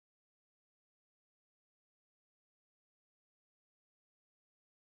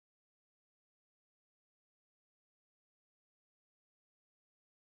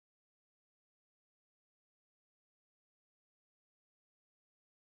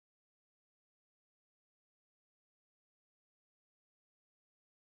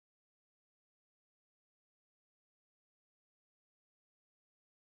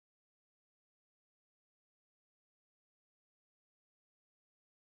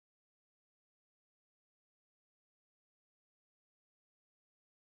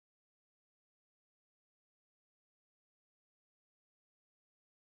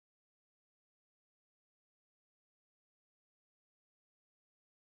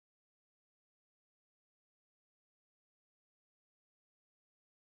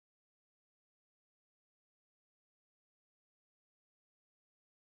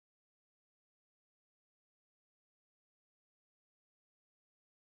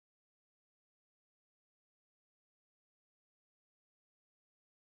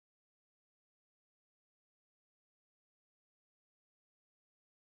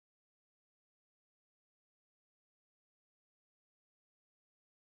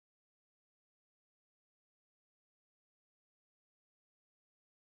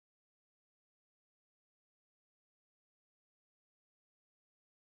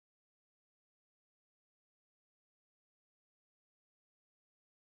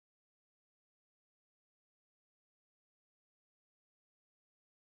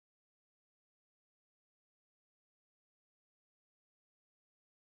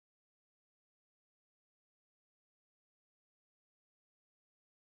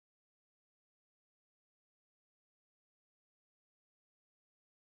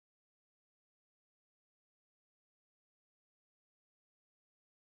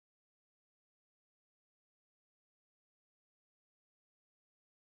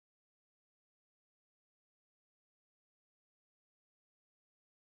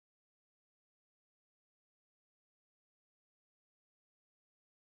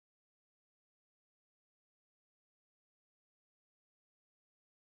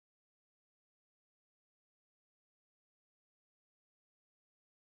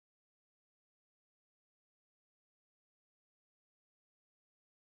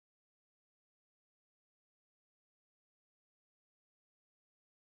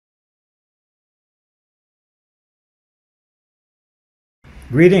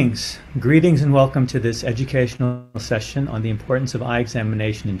Greetings and welcome to this educational session on the importance of eye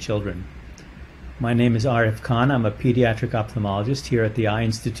examination in children. My name is Arif Khan. I'm a pediatric ophthalmologist here at the Eye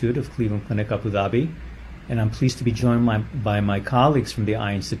Institute of Cleveland Clinic, Abu Dhabi, and I'm pleased to be joined by my colleagues from the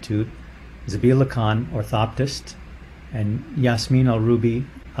Eye Institute, Zabila Khan, Orthoptist, and Yasmin Rouby,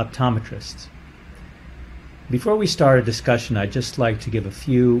 Optometrist. Before we start a discussion, I'd just like to give a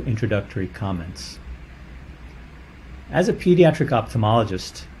few introductory comments. As a pediatric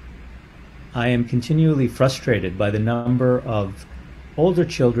ophthalmologist, I am continually frustrated by the number of older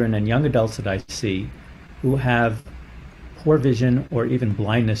children and young adults that I see who have poor vision or even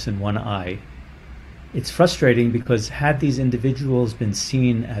blindness in one eye. It's frustrating because had these individuals been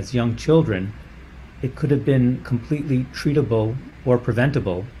seen as young children, it could have been completely treatable or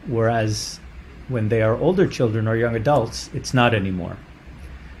preventable, whereas when they are older children or young adults, it's not anymore.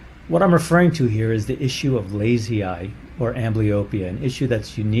 What I'm referring to here is the issue of lazy eye or amblyopia, an issue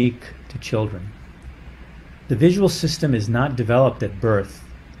that's unique to children. The visual system is not developed at birth.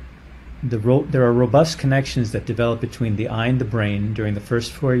 There are robust connections that develop between the eye and the brain during the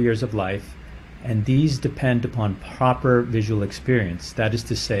first 4 years of life, and these depend upon proper visual experience. That is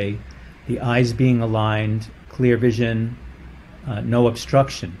to say, the eyes being aligned, clear vision, no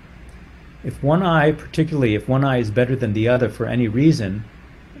obstruction. If one eye, particularly if one eye is better than the other for any reason,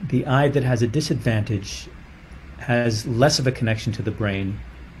 the eye that has a disadvantage has less of a connection to the brain,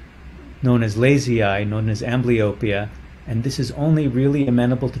 known as lazy eye, known as amblyopia, and this is only really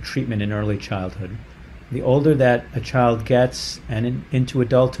amenable to treatment in early childhood. The older that a child gets and into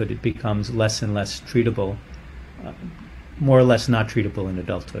adulthood, it becomes less and less treatable, more or less not treatable in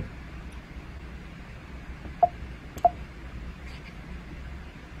adulthood.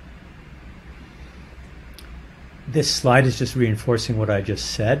 This slide is just reinforcing what I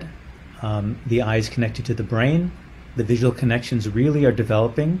just said. The eye is connected to the brain. The visual connections really are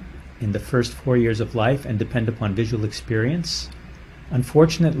developing in the first 4 years of life and depend upon visual experience.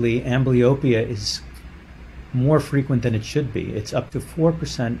 Unfortunately, amblyopia is more frequent than it should be. It's up to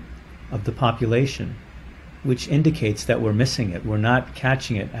 4% of the population, which indicates that we're missing it. We're not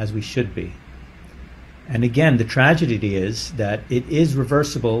catching it as we should be. And again, the tragedy is that it is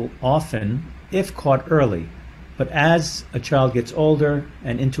reversible often if caught early. But as a child gets older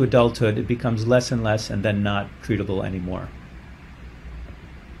and into adulthood, it becomes less and less and then not treatable anymore.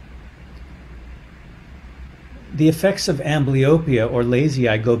 The effects of amblyopia or lazy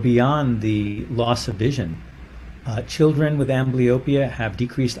eye go beyond the loss of vision. Children with amblyopia have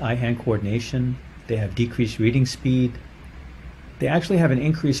decreased eye-hand coordination, they have decreased reading speed, they actually have an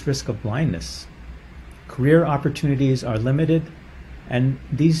increased risk of blindness. Career opportunities are limited, and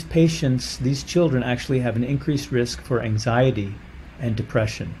these patients, these children actually have an increased risk for anxiety and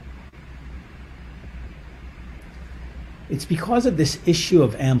depression. It's because of this issue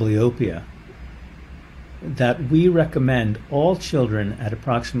of amblyopia that we recommend all children at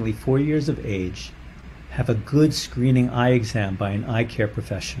approximately 4 years of age have a good screening eye exam by an eye care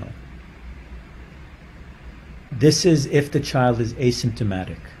professional. This is if the child is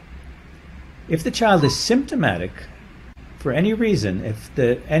asymptomatic. If the child is symptomatic, for any reason, if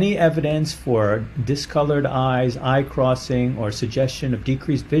any evidence for discolored eyes, eye crossing, or suggestion of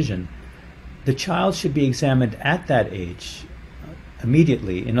decreased vision, the child should be examined at that age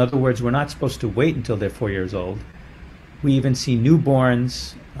immediately. In other words, we're not supposed to wait until they're 4 years old. We even see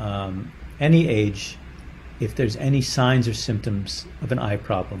newborns, any age, if there's any signs or symptoms of an eye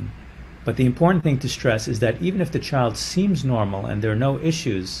problem. But the important thing to stress is that even if the child seems normal and there are no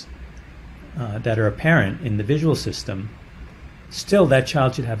issues that are apparent in the visual system, still, that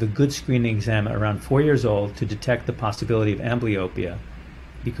child should have a good screening exam at around 4 years old to detect the possibility of amblyopia,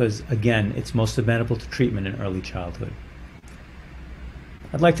 because, again, it's most amenable to treatment in early childhood.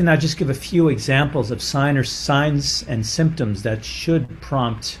 I'd like to now just give a few examples of signs and symptoms that should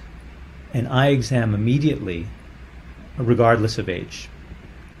prompt an eye exam immediately, regardless of age.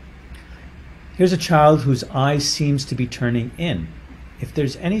 Here's a child whose eye seems to be turning in. If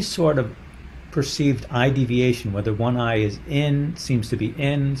there's any sort of perceived eye deviation, whether one eye is in, seems to be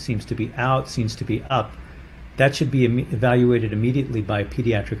out, seems to be up, that should be evaluated immediately by a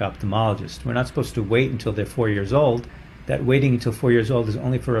pediatric ophthalmologist. We're not supposed to wait until they're 4 years old. That waiting until 4 years old is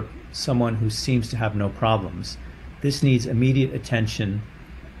only for someone who seems to have no problems. This needs immediate attention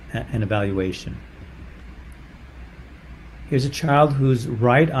and evaluation. Here's a child whose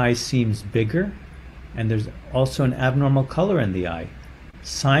right eye seems bigger, and there's also an abnormal color in the eye.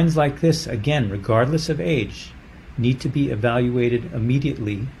 Signs like this, again, regardless of age, need to be evaluated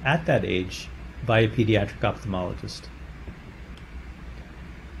immediately at that age by a pediatric ophthalmologist.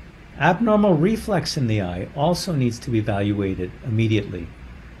 Abnormal reflex in the eye also needs to be evaluated immediately.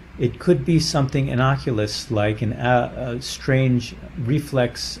 It could be something innocuous like a strange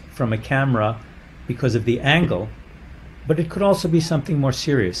reflex from a camera because of the angle, but it could also be something more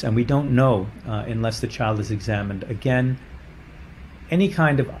serious, and we don't know unless the child is examined. Again, any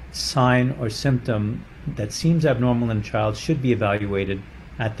kind of sign or symptom that seems abnormal in a child should be evaluated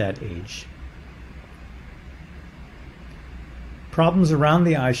at that age. Problems around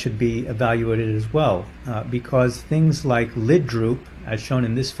the eye should be evaluated as well, because things like lid droop, as shown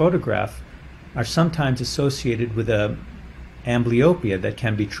in this photograph, are sometimes associated with amblyopia that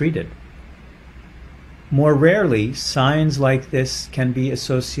can be treated. More rarely, signs like this can be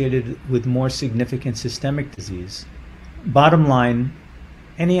associated with more significant systemic disease. Bottom line,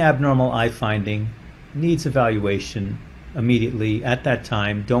 any abnormal eye finding needs evaluation immediately at that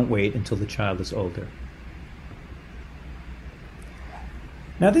time. Don't wait until the child is older.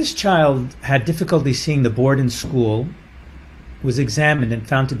 Now, this child had difficulty seeing the board in school, was examined and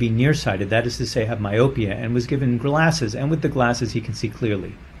found to be nearsighted, that is to say, have myopia, and was given glasses, and with the glasses he can see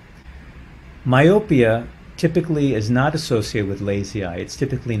clearly. Myopia typically is not associated with lazy eye. It's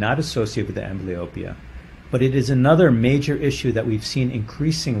typically not associated with the amblyopia, but it is another major issue that we've seen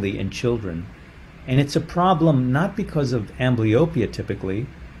increasingly in children. And it's a problem not because of amblyopia typically,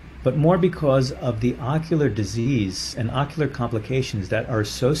 but more because of the ocular disease and ocular complications that are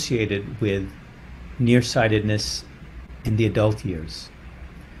associated with nearsightedness in the adult years.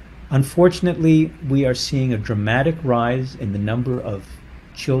 Unfortunately, we are seeing a dramatic rise in the number of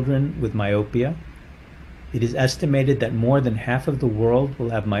children with myopia. It is estimated that more than half of the world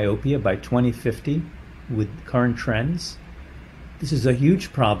will have myopia by 2050 with current trends. This is a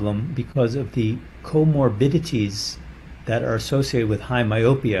huge problem because of the comorbidities that are associated with high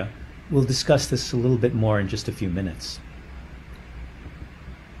myopia. We'll discuss this a little bit more in just a few minutes.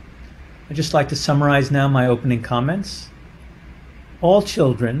 I'd just like to summarize now my opening comments. All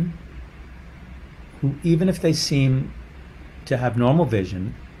children who, even if they seem to have normal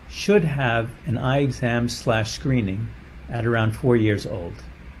vision, should have an eye exam / screening at around 4 years old.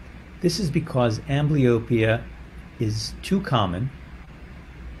 This is because amblyopia is too common,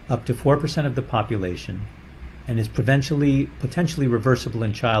 up to 4% of the population, and is potentially reversible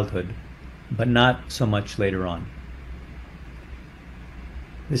in childhood, but not so much later on.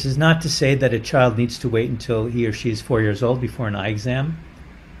 This is not to say that a child needs to wait until he or she is 4 years old before an eye exam.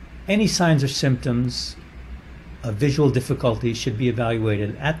 Any signs or symptoms of visual difficulty should be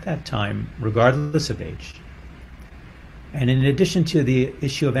evaluated at that time, regardless of age. And in addition to the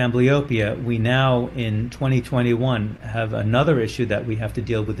issue of amblyopia, we now in 2021 have another issue that we have to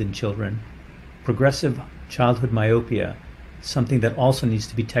deal with in children: progressive childhood myopia, something that also needs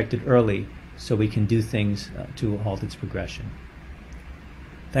to be detected early so we can do things to halt its progression.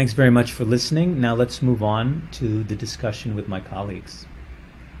 Thanks very much for listening. Now let's move on to the discussion with my colleagues.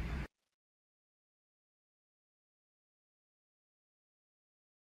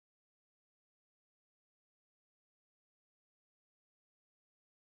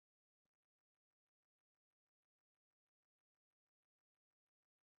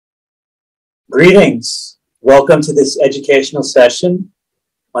 Greetings. Welcome to this educational session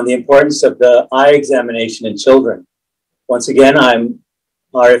on the importance of the eye examination in children. Once again, I'm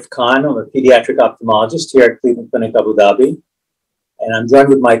Arif Khan. I'm a pediatric ophthalmologist here at Cleveland Clinic, Abu Dhabi. And I'm joined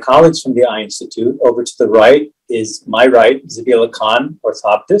with my colleagues from the Eye Institute. Over to the right is my right, Zabila Khan,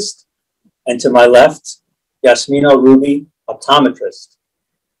 Orthoptist. And to my left, Yasmin Rouby, Optometrist.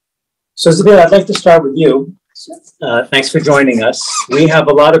 So Zabila, I'd like to start with you. Thanks for joining us. We have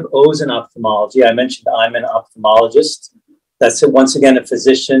a lot of O's in ophthalmology. I mentioned I'm an ophthalmologist. That's once again a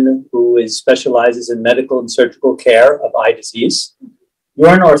physician who specializes in medical and surgical care of eye disease.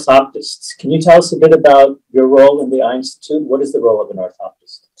 You're an orthoptist. Can you tell us a bit about your role in the Eye Institute? What is the role of an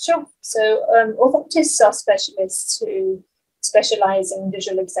orthoptist? Sure. So orthoptists are specialists who specialize in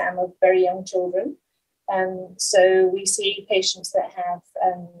visual exam of very young children. So we see patients that have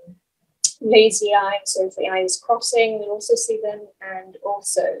lazy eye, so if the eye is crossing, we'll also see them, and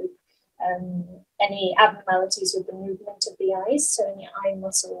also any abnormalities with the movement of the eyes, so any eye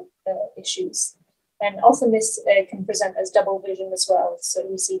muscle issues. And often this can present as double vision as well, so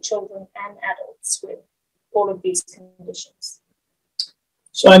we see children and adults with all of these conditions.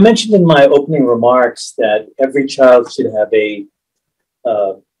 So I mentioned in my opening remarks that every child should have a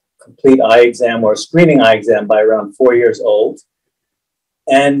complete eye exam or a screening eye exam by around 4 years old.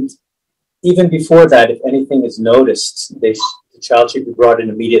 And even before that, if anything is noticed, the child should be brought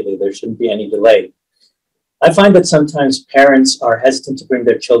in immediately. There shouldn't be any delay. I find that sometimes parents are hesitant to bring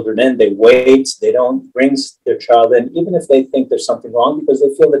their children in. They wait, they don't bring their child in, even if they think there's something wrong, because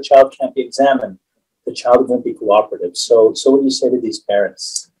they feel the child can't be examined. The child won't be cooperative. So what do you say to these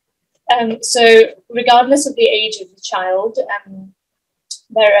parents? So regardless of the age of the child,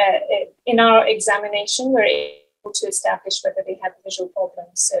 in our examination, we're able to establish whether they have visual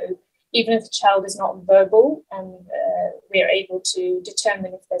problems. So even if the child is not verbal, we are able to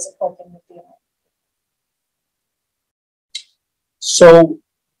determine if there's a problem with the eye. So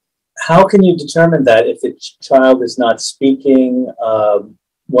how can you determine that if the child is not speaking?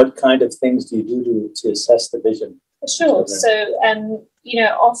 What kind of things do you do to assess the vision? Sure. So,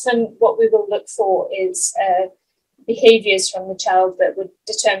 often what we will look for is behaviors from the child that would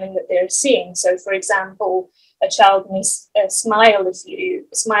determine that they're seeing. So, for example, a child may smile if you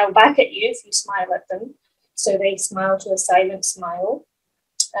smile back at you, if you smile at them. So they smile to a silent smile.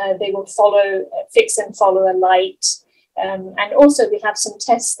 They will fix and follow a light. And also we have some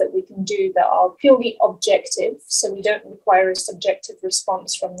tests that we can do that are purely objective. So we don't require a subjective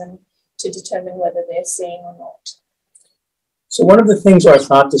response from them to determine whether they're seeing or not. So one of the things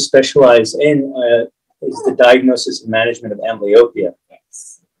orthoptists specialize in is the diagnosis and management of amblyopia.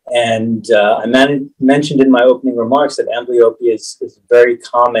 Yes. And I mentioned in my opening remarks that amblyopia is very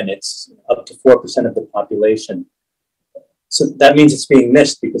common. It's up to 4% of the population. So that means it's being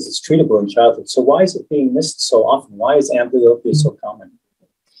missed because it's treatable in childhood. So why is it being missed so often? Why is amblyopia so common?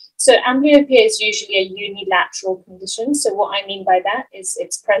 So amblyopia is usually a unilateral condition. So what I mean by that is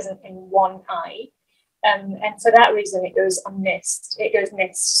it's present in one eye. And for that reason, it goes unmissed. It goes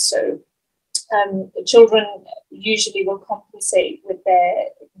missed. So children usually will compensate with their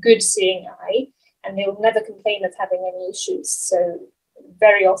good seeing eye, and they'll never complain of having any issues. So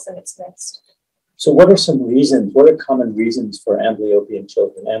very often it's missed. So what are some reasons? What are common reasons for amblyopia in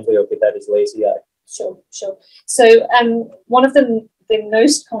children? Amblyopia, that is lazy eye. Sure. So one of the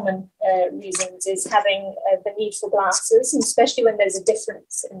most common reasons is having the need for glasses, and especially when there's a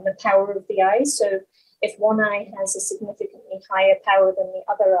difference in the power of the eye. So if one eye has a significantly higher power than the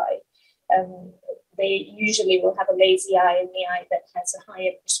other eye, they usually will have a lazy eye in the eye that has a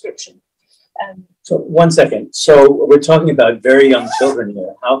higher prescription. So 1 second. So we're talking about very young children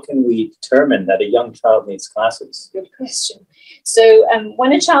here. How can we determine that a young child needs glasses? Good question. So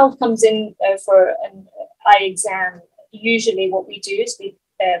when a child comes in for an eye exam, usually what we do is we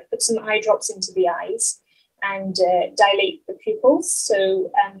put some eye drops into the eyes and dilate the pupils.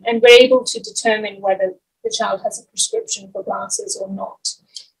 So and we're able to determine whether the child has a prescription for glasses or not,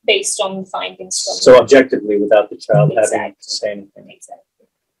 based on findings from. So objectively, without the child having to say anything. Exactly.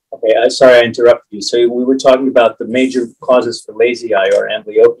 Okay, sorry I interrupted you. So we were talking about the major causes for lazy eye or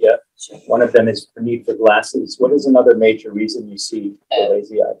amblyopia. Sure. One of them is the need for glasses. What is another major reason you see for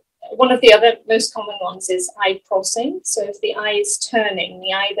lazy eye? One of the other most common ones is eye crossing. So if the eye is turning,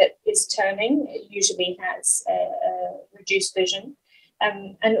 the eye that is turning usually has reduced vision.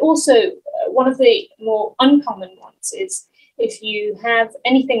 And also one of the more uncommon ones is if you have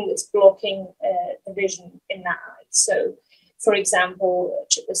anything that's blocking the vision in that eye. So for example,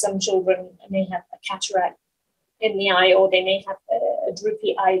 some children may have a cataract in the eye, or they may have a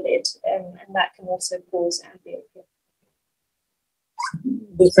droopy eyelid, and that can also cause amblyopia.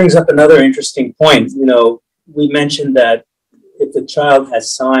 This brings up another interesting point. You know, we mentioned that if the child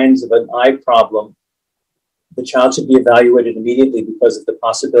has signs of an eye problem, the child should be evaluated immediately because of the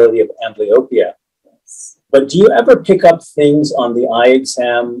possibility of amblyopia. Yes. But do you ever pick up things on the eye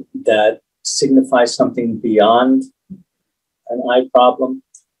exam that signify something beyond an eye problem?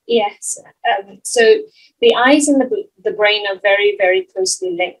 Yes. So the eyes and the brain are very, very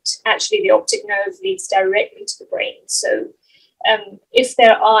closely linked. Actually, the optic nerve leads directly to the brain. So if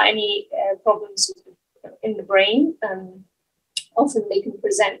there are any problems in the brain, often they can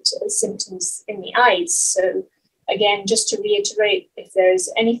present as symptoms in the eyes. So again, just to reiterate, if there's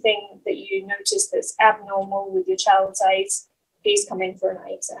anything that you notice that's abnormal with your child's eyes, please come in for an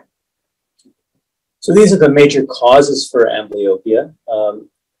eye exam. So these are the major causes for amblyopia.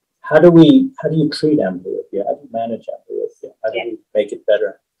 How do you treat amblyopia? How do you manage amblyopia? How do you make it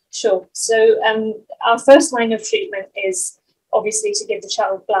better? Sure. So our first line of treatment is obviously to give the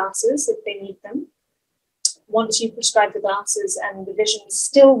child glasses if they need them. Once you prescribe the glasses and the vision is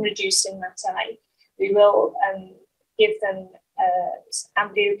still reduced in that eye, we will give them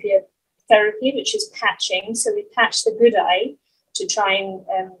amblyopia therapy, which is patching. So we patch the good eye to try and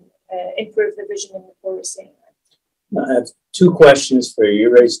improve the vision in the poorer seeing eye. Now, I have two questions for you.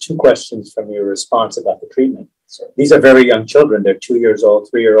 You raised two questions from your response about the treatment. Sure. These are very young children. They're 2 years old,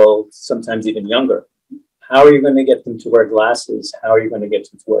 3-year-old, sometimes even younger. How are you going to get them to wear glasses? How are you going to get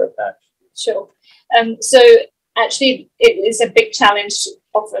them to wear a patch? Sure. So actually, it is a big challenge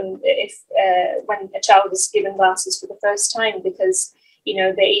often if when a child is given glasses for the first time, because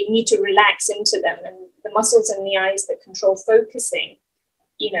they need to relax into them, and the muscles in the eyes that control focusing,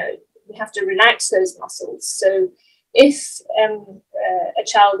 we have to relax those muscles. So if a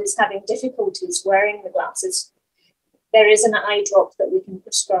child is having difficulties wearing the glasses, there is an eye drop that we can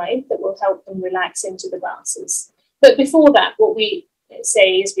prescribe that will help them relax into the glasses. But before that, what we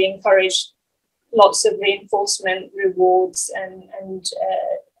say is we encourage lots of reinforcement, rewards, and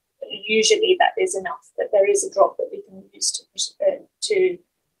usually that is enough, that there is a drop that we can use to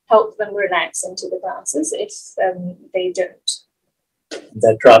help them relax into the glasses if they don't.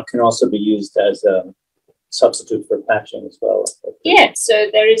 That drop can also be used as a substitute for patching as well. Yeah, so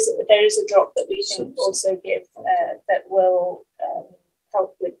there is a drop that we can also give that will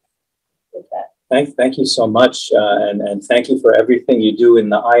help with that. Thank you so much, and thank you for everything you do in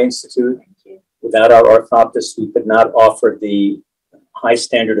the Eye Institute. Thank you. Without our orthoptists, we could not offer the high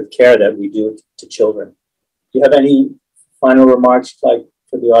standard of care that we do to children. Do you have any final remarks like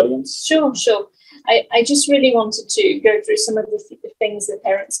for the audience? Sure. I just really wanted to go through some of the things that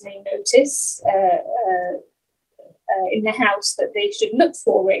parents may notice in the house that they should look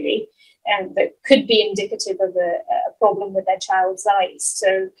for, really, and that could be indicative of a problem with their child's eyes.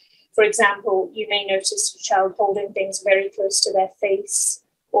 So, for example, you may notice your child holding things very close to their face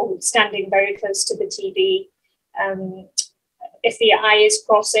or standing very close to the TV. If the eye is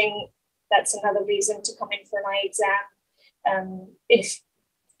crossing, that's another reason to come in for an eye exam.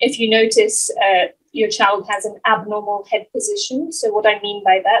 If you notice your child has an abnormal head position, so what I mean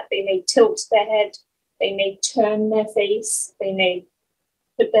by that, they may tilt their head, they may turn their face, they may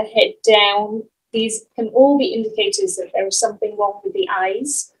put their head down. These can all be indicators that there is something wrong with the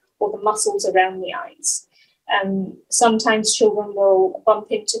eyes or the muscles around the eyes. Sometimes children will bump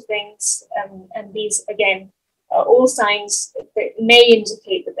into things, and these, again, are all signs that may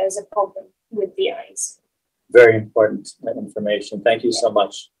indicate that there's a problem with the eyes. Very important information. Thank you so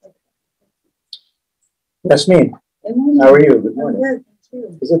much. Yasmin, how are you? Good morning. Good, thank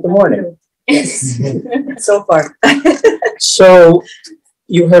you. Is it the morning? Yes, so far. So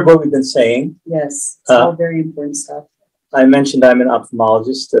you heard what we've been saying. Yes, it's all very important stuff. I mentioned I'm an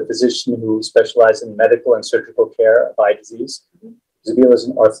ophthalmologist, a physician who specializes in medical and surgical care of eye disease. Zabila is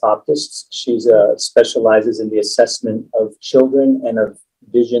an orthoptist. She specializes in the assessment of children and of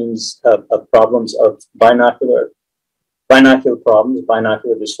visions, of problems of binocular problems,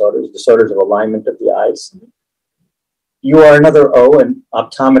 binocular disorders of alignment of the eyes. You are another O, an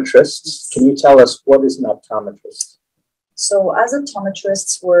optometrist. Can you tell us what is an optometrist? So as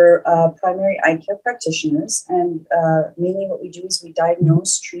optometrists, we're primary eye care practitioners, and mainly what we do is we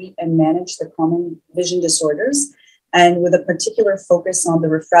diagnose, treat, and manage the common vision disorders, and with a particular focus on the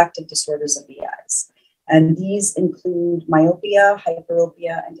refractive disorders of the eyes. And these include myopia,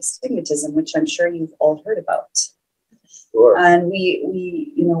 hyperopia, and astigmatism, which I'm sure you've all heard about. Sure. And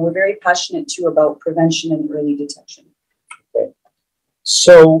we're very passionate too about prevention and early detection. Okay.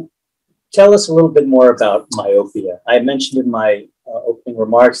 So tell us a little bit more about myopia. I mentioned in my opening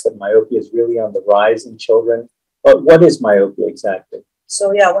remarks that myopia is really on the rise in children. But what is myopia exactly?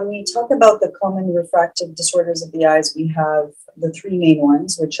 So yeah, when we talk about the common refractive disorders of the eyes, we have the three main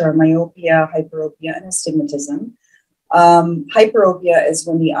ones, which are myopia, hyperopia, and astigmatism. Hyperopia is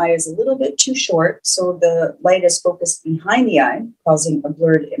when the eye is a little bit too short, so the light is focused behind the eye, causing a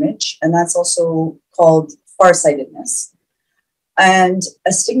blurred image, and that's also called farsightedness. And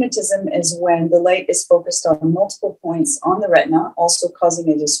astigmatism is when the light is focused on multiple points on the retina, also causing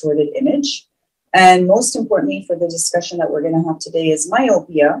a distorted image. And most importantly for the discussion that we're going to have today is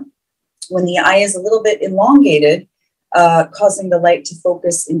myopia, when the eye is a little bit elongated, causing the light to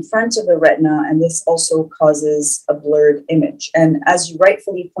focus in front of the retina, and this also causes a blurred image. And as you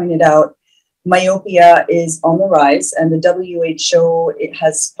rightfully pointed out, myopia is on the rise, and the WHO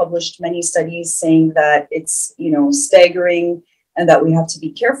has published many studies saying that it's staggering and that we have to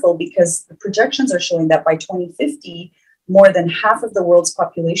be careful, because the projections are showing that by 2050, more than half of the world's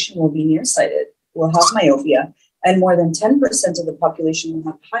population will be nearsighted, will have myopia, and more than 10% of the population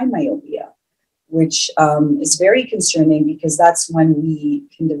will have high myopia, which is very concerning, because that's when we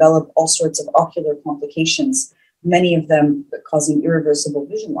can develop all sorts of ocular complications, many of them causing irreversible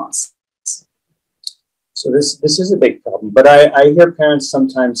vision loss. So this is a big problem. But I hear parents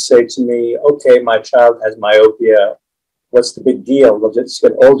sometimes say to me, okay, my child has myopia. What's the big deal? They'll just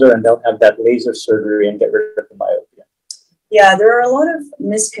get older and they'll have that laser surgery and get rid of the myopia. Yeah, there are a lot of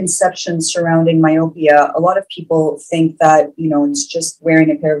misconceptions surrounding myopia. A lot of people think that, it's just wearing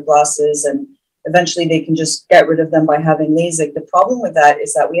a pair of glasses and eventually they can just get rid of them by having LASIK. The problem with that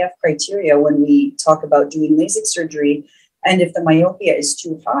is that we have criteria when we talk about doing LASIK surgery. And if the myopia is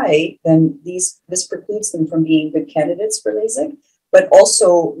too high, then this precludes them from being good candidates for LASIK. but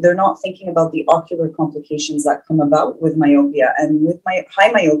also they're not thinking about the ocular complications that come about with myopia. And with my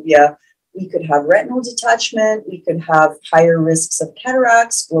high myopia, we could have retinal detachment, we could have higher risks of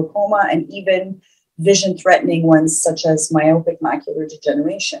cataracts, glaucoma, and even vision-threatening ones such as myopic macular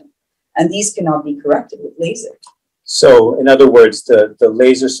degeneration. And these cannot be corrected with laser. So, in other words, the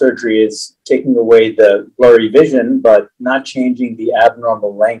laser surgery is taking away the blurry vision, but not changing the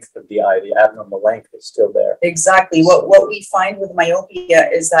abnormal length of the eye. The abnormal length is still there. Exactly. What we find with myopia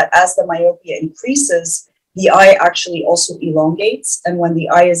is that as the myopia increases, the eye actually also elongates. And when the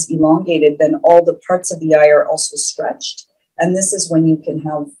eye is elongated, then all the parts of the eye are also stretched. And this is when you can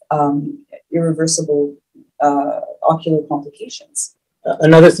have irreversible ocular complications.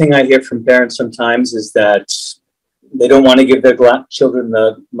 Another thing I hear from parents sometimes is that they don't want to give their children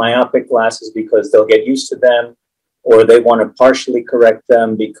the myopic glasses because they'll get used to them, or they want to partially correct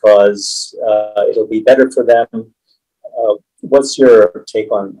them because it'll be better for them. What's your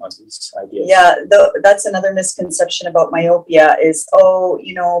take on these ideas? Yeah, that's another misconception about myopia is, oh,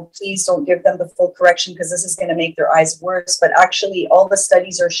 you know, please don't give them the full correction because this is going to make their eyes worse. But actually, all the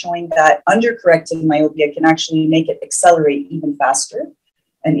studies are showing that undercorrecting myopia can actually make it accelerate even faster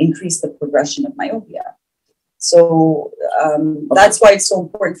and increase the progression of myopia. So that's why it's so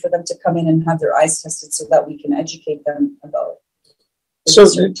important for them to come in and have their eyes tested so that we can educate them about it. So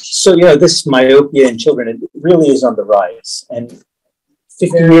you know, this myopia in children, it really is on the rise. And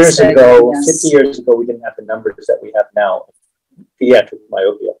 50 years ago, we didn't have the numbers that we have now, pediatric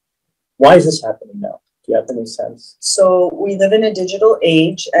myopia. Why is this happening now? Do you have any sense? So we live in a digital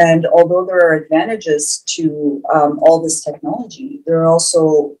age, and although there are advantages to all this technology, there are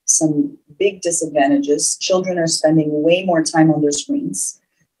also some big disadvantages. Children are spending way more time on their screens,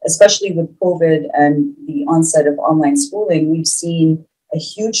 especially with COVID and the onset of online schooling. We've seen a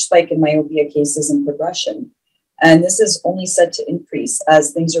huge spike in myopia cases and progression. And this is only set to increase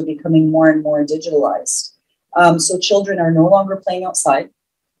as things are becoming more and more digitalized. So children are no longer playing outside.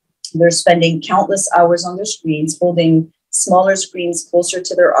 They're spending countless hours on their screens, holding smaller screens closer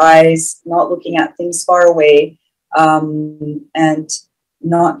to their eyes, not looking at things far away, and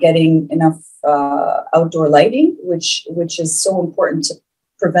not getting enough outdoor lighting, which is so important to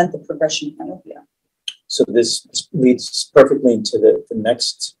prevent the progression of myopia. So this leads perfectly into the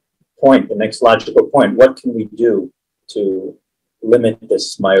next point, the next logical point. What can we do to limit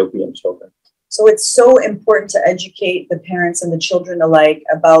this myopia in children? So it's so important to educate the parents and the children alike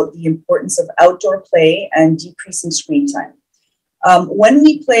about the importance of outdoor play and decreasing screen time. When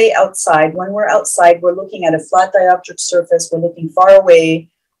we play outside, when we're outside, we're looking at a flat dioptric surface, we're looking far away.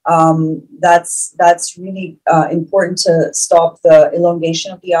 That's really important to stop the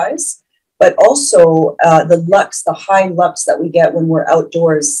elongation of the eyes. But also the lux, the high lux that we get when we're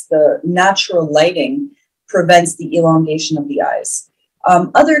outdoors, the natural lighting prevents the elongation of the eyes.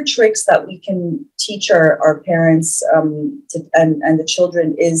 Other tricks that we can teach our parents and the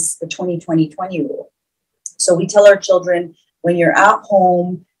children is the 20-20-20 rule. So we tell our children, when you're at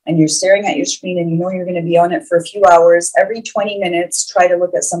home and you're staring at your screen and you know you're going to be on it for a few hours, every 20 minutes, try to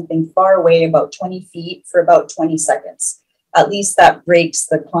look at something far away, about 20 feet, for about 20 seconds. At least that breaks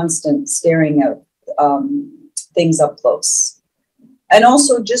the constant staring of things up close. And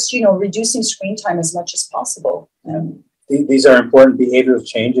also just, you know, reducing screen time as much as possible. These are important behavioral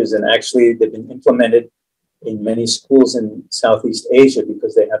changes, and actually they've been implemented in many schools in Southeast Asia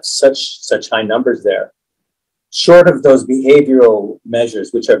because they have such high numbers there. Short of those behavioral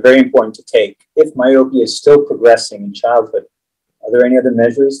measures, which are very important to take, if myopia is still progressing in childhood, are there any other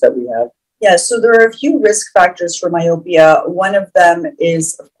measures that we have? Yeah, so there are a few risk factors for myopia. One of them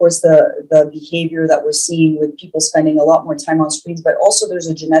is, of course, the behavior that we're seeing with people spending a lot more time on screens, but also there's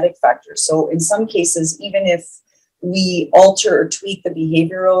a genetic factor. So in some cases, even if we alter or tweak the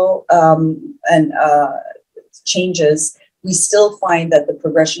behavioral changes, we still find that the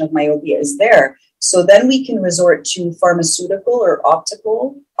progression of myopia is there. So then we can resort to pharmaceutical or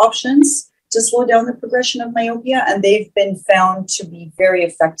optical options to slow down the progression of myopia, and they've been found to be very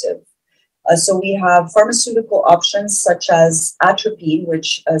effective. So we have pharmaceutical options such as atropine,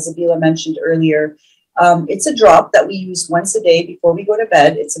 which Zabila mentioned earlier. It's a drop that we use once a day before we go to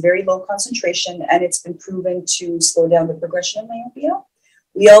bed. It's a very low concentration, and it's been proven to slow down the progression of myopia.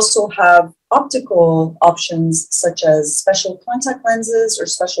 We also have optical options such as special contact lenses or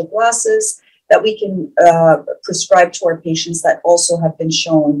special glasses that we can prescribe to our patients that also have been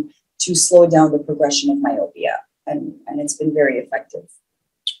shown to slow down the progression of myopia, and it's been very effective.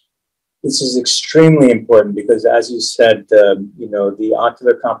 This is extremely important because, as you said, you know, the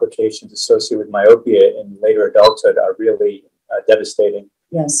ocular complications associated with myopia in later adulthood are really devastating.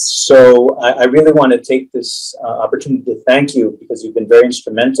 Yes. So I really want to take this opportunity to thank you because you've been very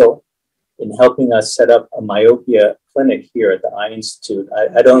instrumental in helping us set up a myopia clinic here at the Eye Institute.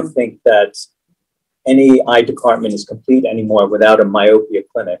 I don't think that any eye department is complete anymore without a myopia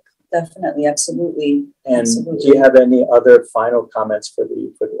clinic. Definitely, absolutely. And absolutely. do you have any other final comments for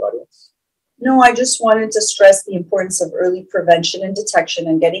the audience? No, I just wanted to stress the importance of early prevention and detection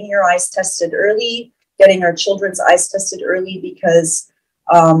and getting your eyes tested early, getting our children's eyes tested early, because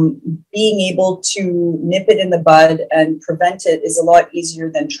being able to nip it in the bud and prevent it is a lot easier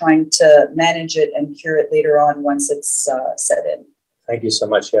than trying to manage it and cure it later on once it's set in. Thank you so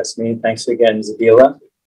much, Yasmin. Thanks again, Zabila.